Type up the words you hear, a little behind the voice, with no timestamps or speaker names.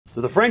So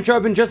the French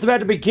Open just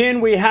about to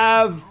begin. We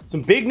have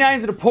some big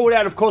names that have pulled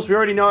out. Of course, we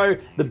already know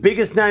the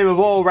biggest name of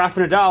all, Rafa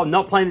Nadal,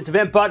 not playing this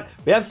event, but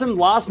we have some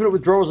last-minute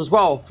withdrawals as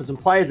well for some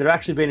players that have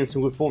actually been in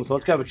some good form. So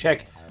let's go have a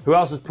check who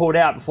else has pulled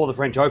out before the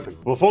French Open.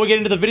 Before we get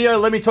into the video,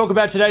 let me talk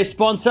about today's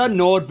sponsor,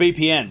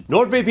 NordVPN.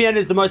 NordVPN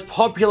is the most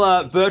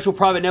popular virtual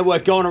private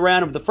network going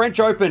around, with the French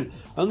Open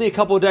only a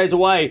couple of days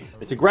away.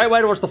 It's a great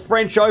way to watch the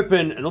French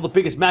Open and all the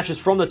biggest matches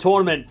from the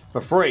tournament for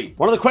free.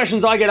 One of the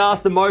questions I get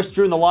asked the most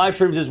during the live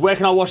streams is, where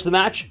can I watch the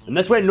match? And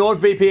that's where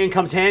NordVPN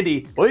comes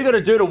handy. All you got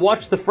to do to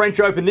watch the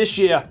French Open this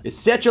year is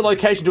set your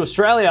location to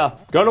Australia,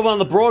 go to one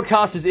of the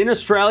broadcasters in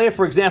Australia,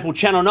 for example,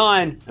 Channel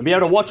 9, and be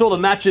able to watch all the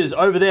matches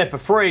over there for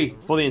free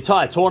for the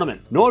entire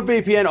tournament.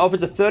 NordVPN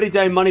offers a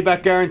 30-day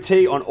money-back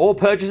guarantee on all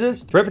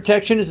purchases. Threat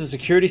Protection is a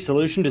security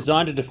solution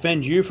designed to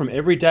defend you from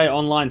everyday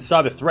online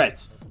cyber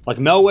threats, like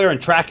malware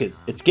and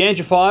trackers. It scans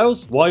your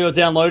files while you're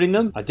downloading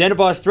them,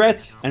 identifies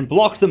threats, and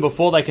blocks them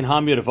before they can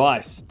harm your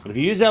device. And if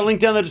you use that link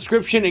down in the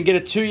description and get a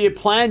 2-year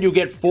plan, you'll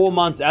get 4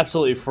 months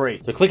absolutely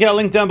free. So click our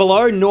link down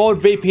below,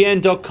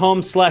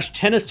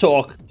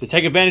 nordvpn.com/tennistalk, to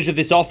take advantage of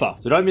this offer.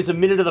 So don't miss a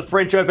minute of the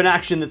French Open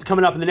action that's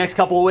coming up in the next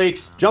couple of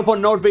weeks. Jump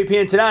on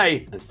NordVPN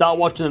today and start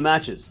watching the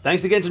matches.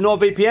 Thanks again to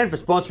NordVPN for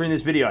sponsoring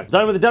this video.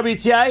 Starting with the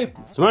WTA,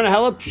 Simona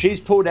Halep, she's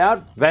pulled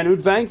out. Van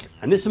Uytvanck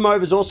and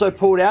Anisimova also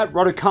pulled out.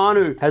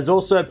 Raducanu has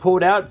also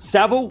pulled out.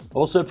 Saville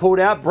also pulled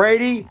out.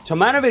 Brady,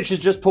 Tomanovic has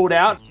just pulled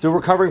out, still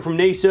recovering from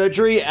knee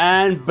surgery.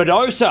 And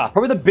Badosa,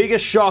 probably the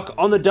biggest shock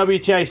on the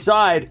WTA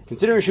side,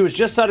 considering she was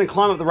just starting to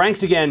climb up the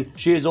ranks again.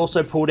 She has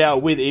also pulled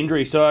out with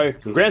injury. So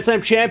some Grand Slam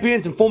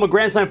champions and former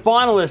Grand Slam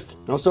finalists,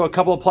 and also a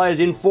couple of players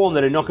in form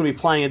that are not going to be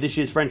playing at this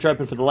year's French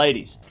Open for the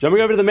ladies.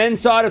 Jumping over to the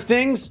men's side of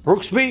things,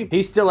 Brooksby,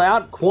 he's still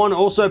out. Kwon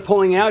also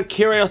pulling out.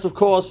 Kyrgios, of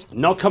course,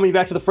 not coming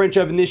back to the French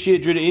Open this year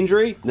due to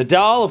injury.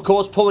 Nadal, of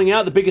course, pulling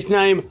out, the biggest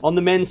name on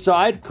the men's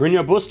side.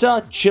 Carreño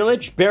Busta,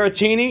 Cilic,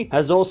 Berrettini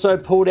has also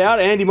pulled out.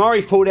 Andy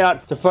Murray's pulled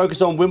out to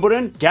focus on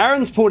Wimbledon.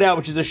 Garen's pulled out,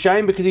 which is a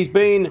shame because he's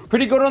been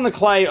pretty good on the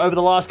clay over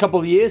the last couple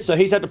of years, so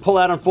he's had to pull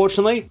out,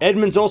 unfortunately.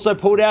 Edmonds also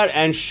pulled out,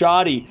 and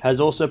Shardy has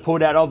also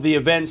pulled out of the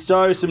event.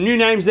 So some new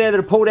names there that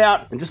have pulled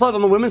out, and just like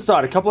on the women's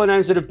side, a couple of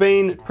names that have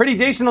been pretty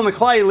decent on the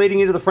clay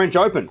leading into the French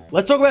Open.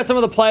 Let's talk about some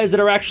of the players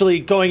that are actually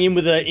going in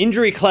with an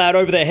injury cloud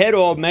over their head,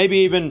 or maybe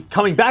even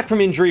coming back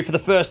from injury for the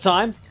first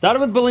time. Started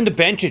with Belinda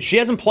Bencic. She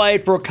hasn't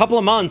played for a couple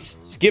of months,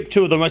 skipped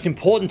two of the most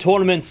important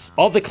tournaments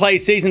of the clay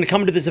season to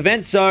come into this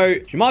event, so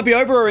she might be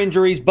over her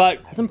injuries, but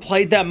hasn't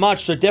played that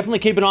much, so definitely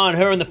keep an eye on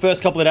her in the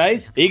first couple of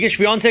days. Iga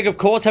Swiatek, of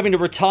course, having to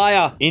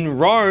retire in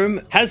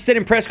Rome, has said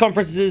in press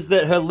conferences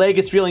that her leg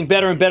is feeling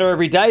better and better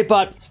every day,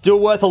 but still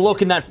worth a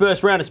look in that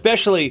first round,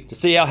 especially to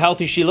see how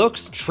healthy she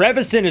looks.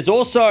 Trevisan is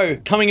also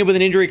coming in with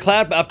an injury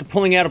cloud after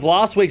pulling out of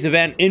last week's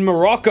event in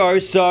Morocco,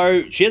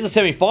 so she has a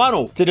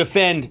semi-final to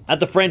defend at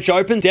the French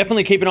Open.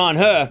 Definitely keep an eye on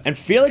her. And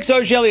Felix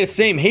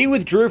Auger-Aliassime, he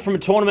withdrew from a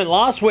tournament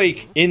last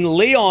week in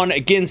Lyon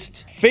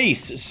against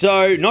Fils,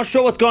 so not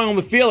sure what's going on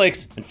with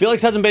Felix, and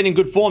Felix hasn't been in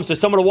good form, so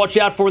someone to watch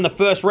out for in the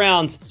first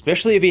rounds,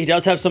 especially if he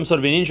does have some sort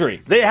of an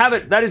injury. There you have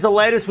it. That is the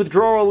latest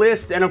withdrawal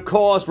list, and of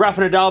course,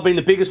 Rafa Nadal being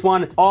the biggest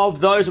one of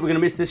those that we're going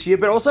to miss this year,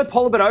 but also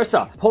Paula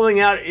Badosa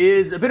pulling out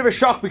is a bit of a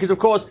shock because, of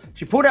course,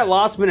 she pulled out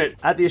last minute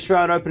at the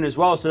Australian Open as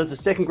well, so that's the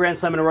second Grand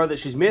Slam in a row that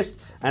she's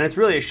missed, and it's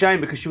really a shame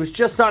because she was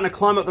just starting to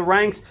climb up the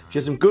ranks. She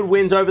has some good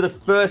wins over the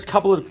first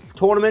couple of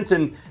tournaments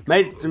and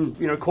made some,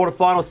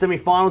 quarterfinals,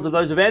 semi-finals of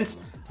those events.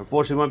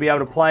 Unfortunately, won't be able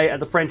to play at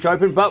the French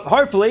Open, but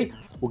hopefully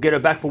we'll get her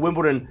back for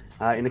Wimbledon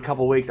in a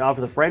couple of weeks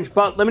after the French.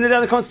 But let me know down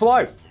in the comments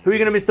below, who are you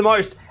going to miss the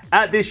most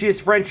at this year's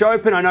French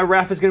Open? I know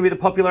Rafa's going to be the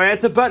popular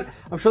answer, but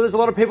I'm sure there's a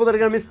lot of people that are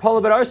going to miss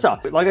Paula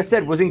Badosa. Like I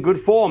said, was in good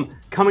form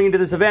coming into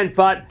this event,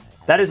 but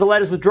that is the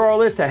latest withdrawal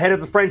list ahead of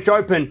the French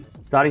Open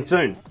starting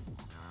soon.